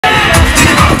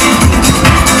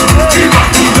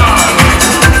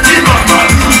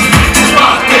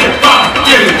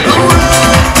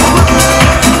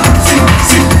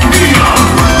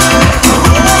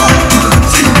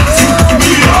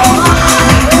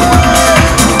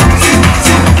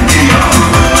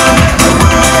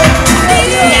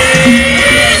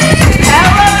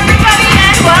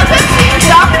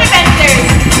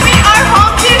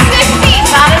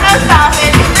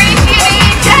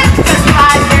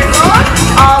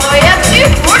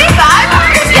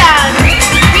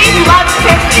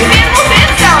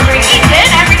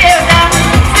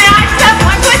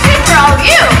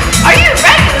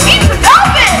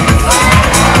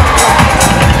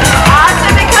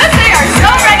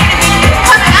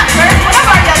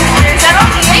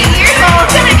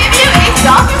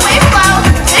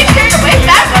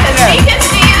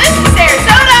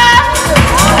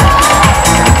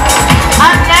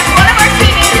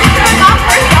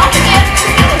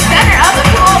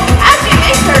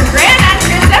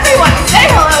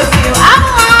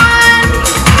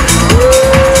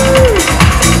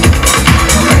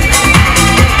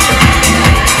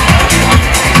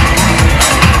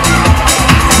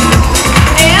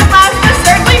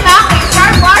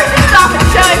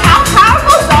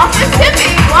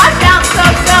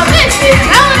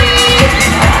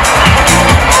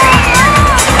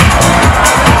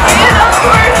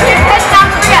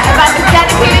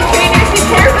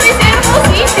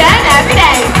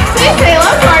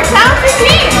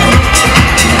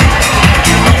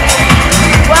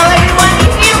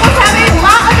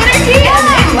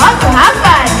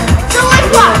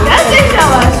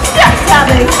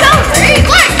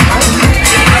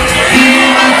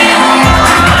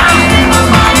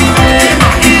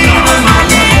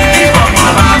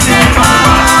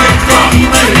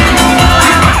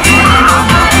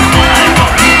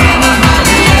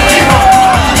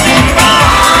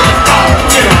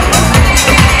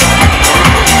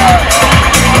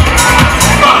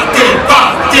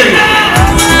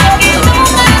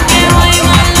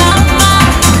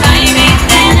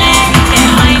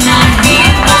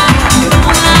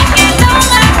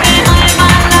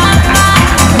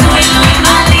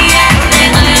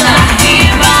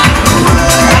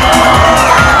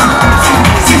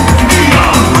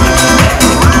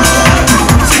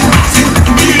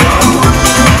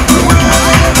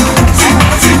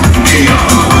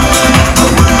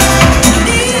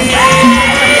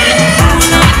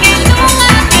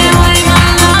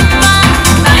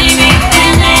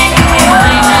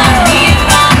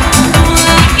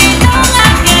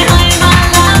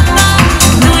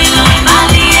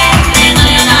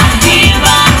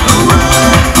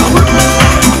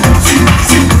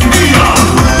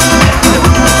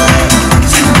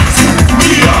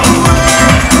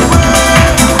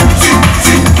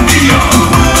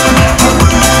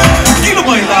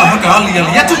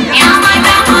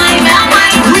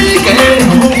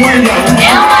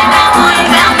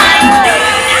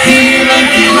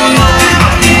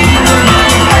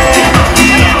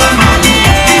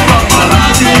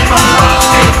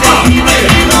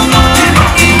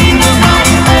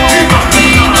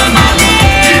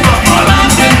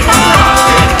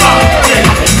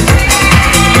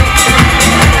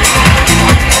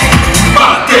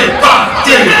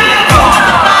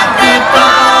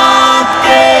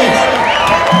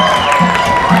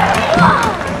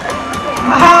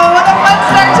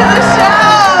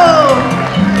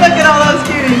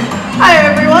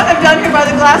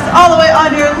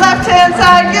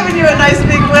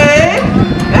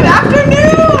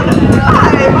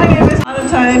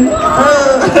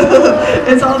time.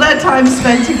 It's all that time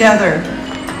spent together.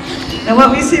 And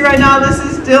what we see right now, this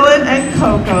is Dylan and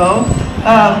Coco.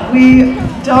 We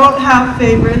don't have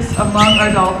favorites among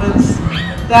our dolphins.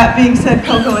 That being said,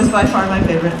 Coco is by far my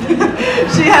favorite.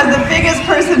 She has the biggest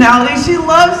personality. She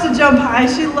loves to jump high.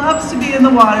 She loves to be in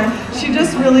the water. She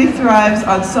just really thrives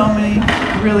on so many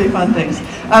really fun things.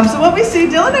 So what we see,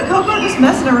 Dylan and Coco are just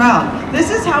messing around.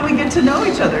 This is how we get to know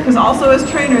each other, because also as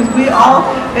trainers, we all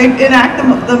enact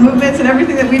the movements and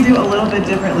everything that we do a little bit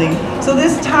differently. So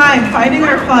this time, finding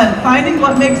our fun, finding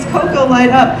what makes Coco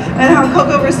light up, and how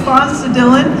Coco responds to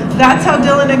Dylan, that's how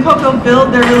Dylan and Coco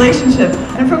build their relationship.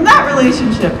 And from that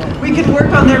relationship, we can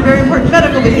work on their very important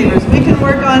medical behaviors. We can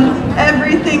work on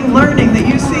everything learning that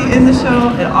you see in the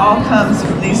show. It all comes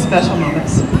from these special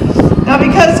moments. Now,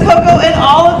 because Coco and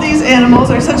all of these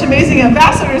animals are such amazing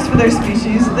ambassadors for their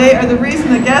species, they are the reason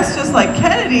that guests just like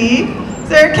Kennedy, is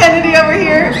there Kennedy over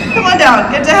here? Come on down,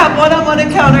 get to have one-on-one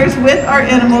encounters with our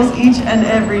animals each and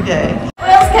every day.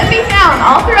 Whales can be found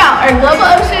all throughout our global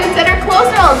oceans and are close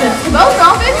relatives to both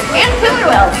dolphins and killer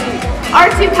whales. Our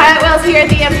two pilot whales here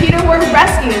at the Amphibian were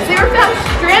rescued. They were found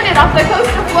stranded off the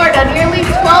coast of Florida nearly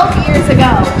 12 years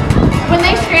ago. When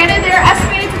they stranded, they were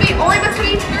estimated to be only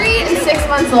between 3 and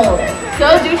 6 months old. So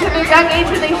due to their young age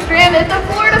when they stranded, the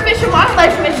Florida Fish and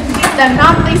Wildlife Commission deemed them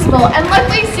not releasable, and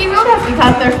luckily SeaWorld has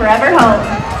become their forever home.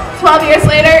 12 years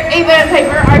later, Ava and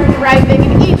Piper are thriving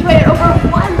and each weigh over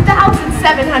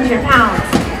 1,700 pounds.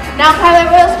 Now pilot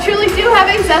whales truly do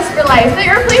have a zest for life. They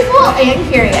are playful and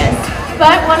curious.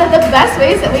 But one of the best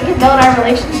ways that we can build our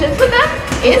relationships with them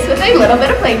is with a little bit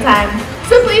of playtime.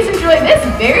 So please enjoy this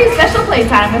very special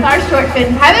playtime with our short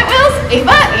fin pilot whales,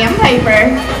 Ava and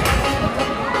Piper.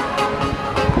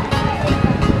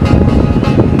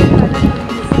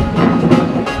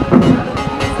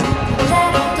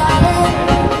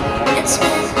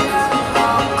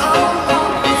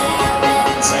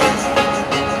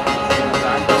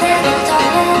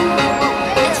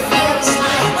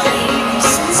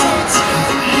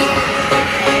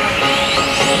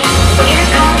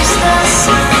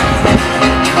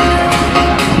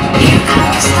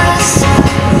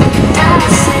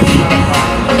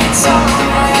 It's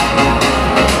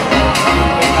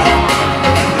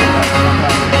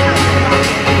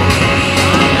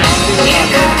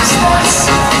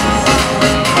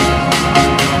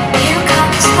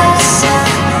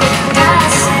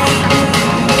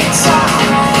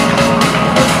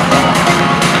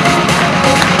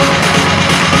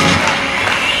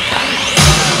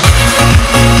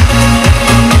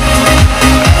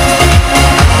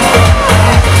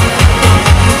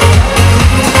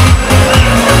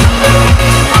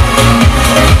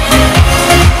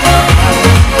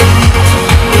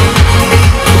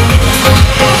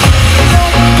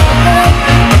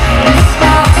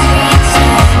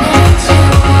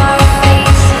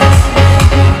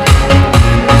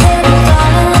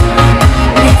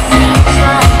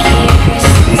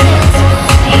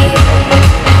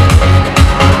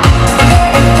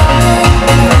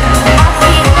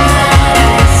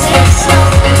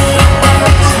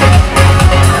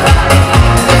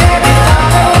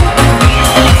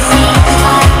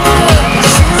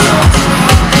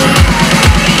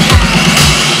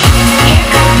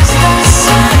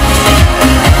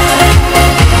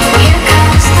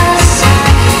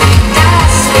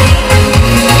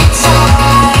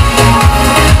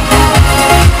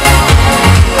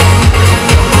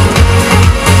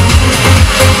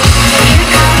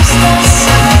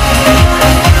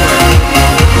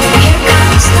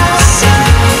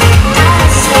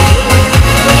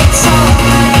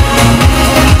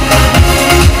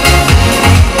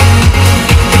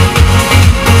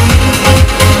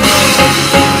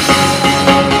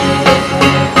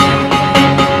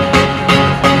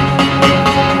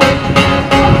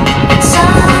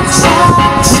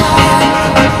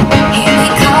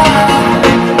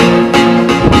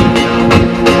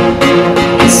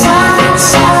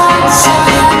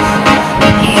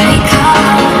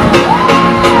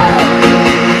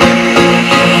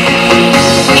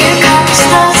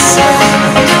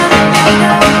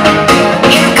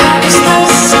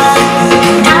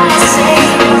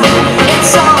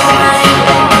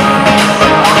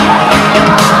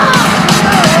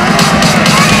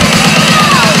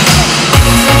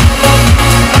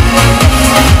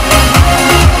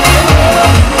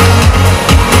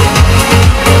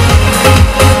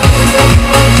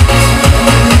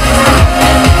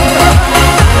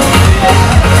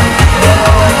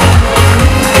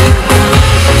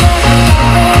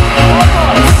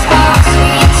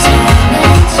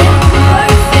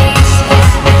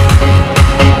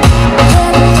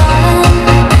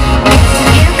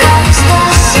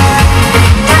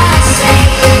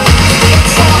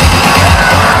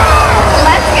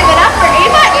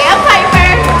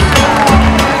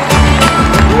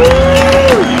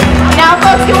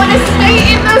want to stay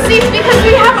in those seats because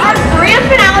we have our grand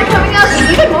finale coming up and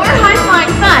even more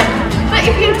high-flying fun. But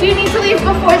if you do need to leave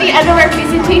before the end of our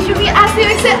presentation, we ask you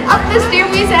to exit up the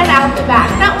stairways and out the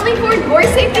back, not only for your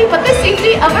safety, but the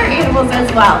safety of our animals as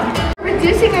well.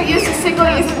 Reducing our use of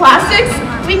single-use plastics,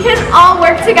 we can all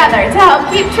work together to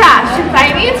help keep trash from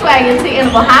finding its way into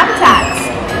animal habitats.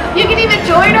 You can even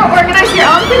join or organize your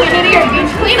own community or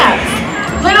beach cleanups.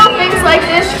 Little things like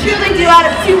this truly do add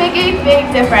up to make a big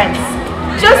difference.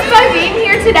 Just by being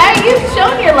here today, you've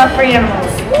shown your love for animals,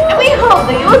 and we hope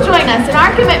that you will join us in our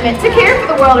commitment to care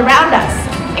for the world around us,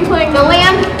 including the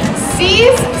land,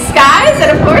 seas, skies,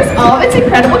 and of course, all of its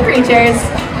incredible creatures.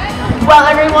 Well,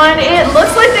 everyone, it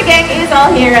looks like the gang is all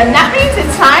here, and that means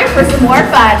it's time for some more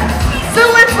fun. So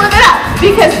let's live it up,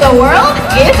 because the world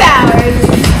is ours.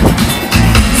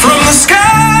 From the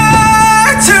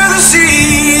sky to the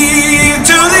sea,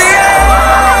 to the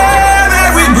air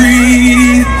that we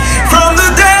breathe, from the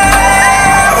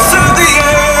depths of the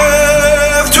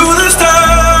earth to the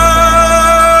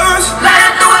stars.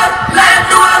 Light the world,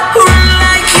 run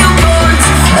like you want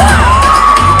to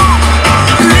fly,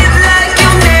 live like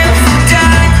you never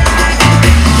die,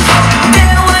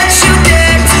 dare what you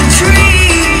dare to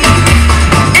dream,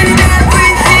 and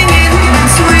everything in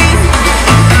between.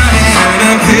 I had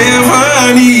a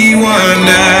epiphany one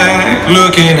night,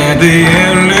 looking at the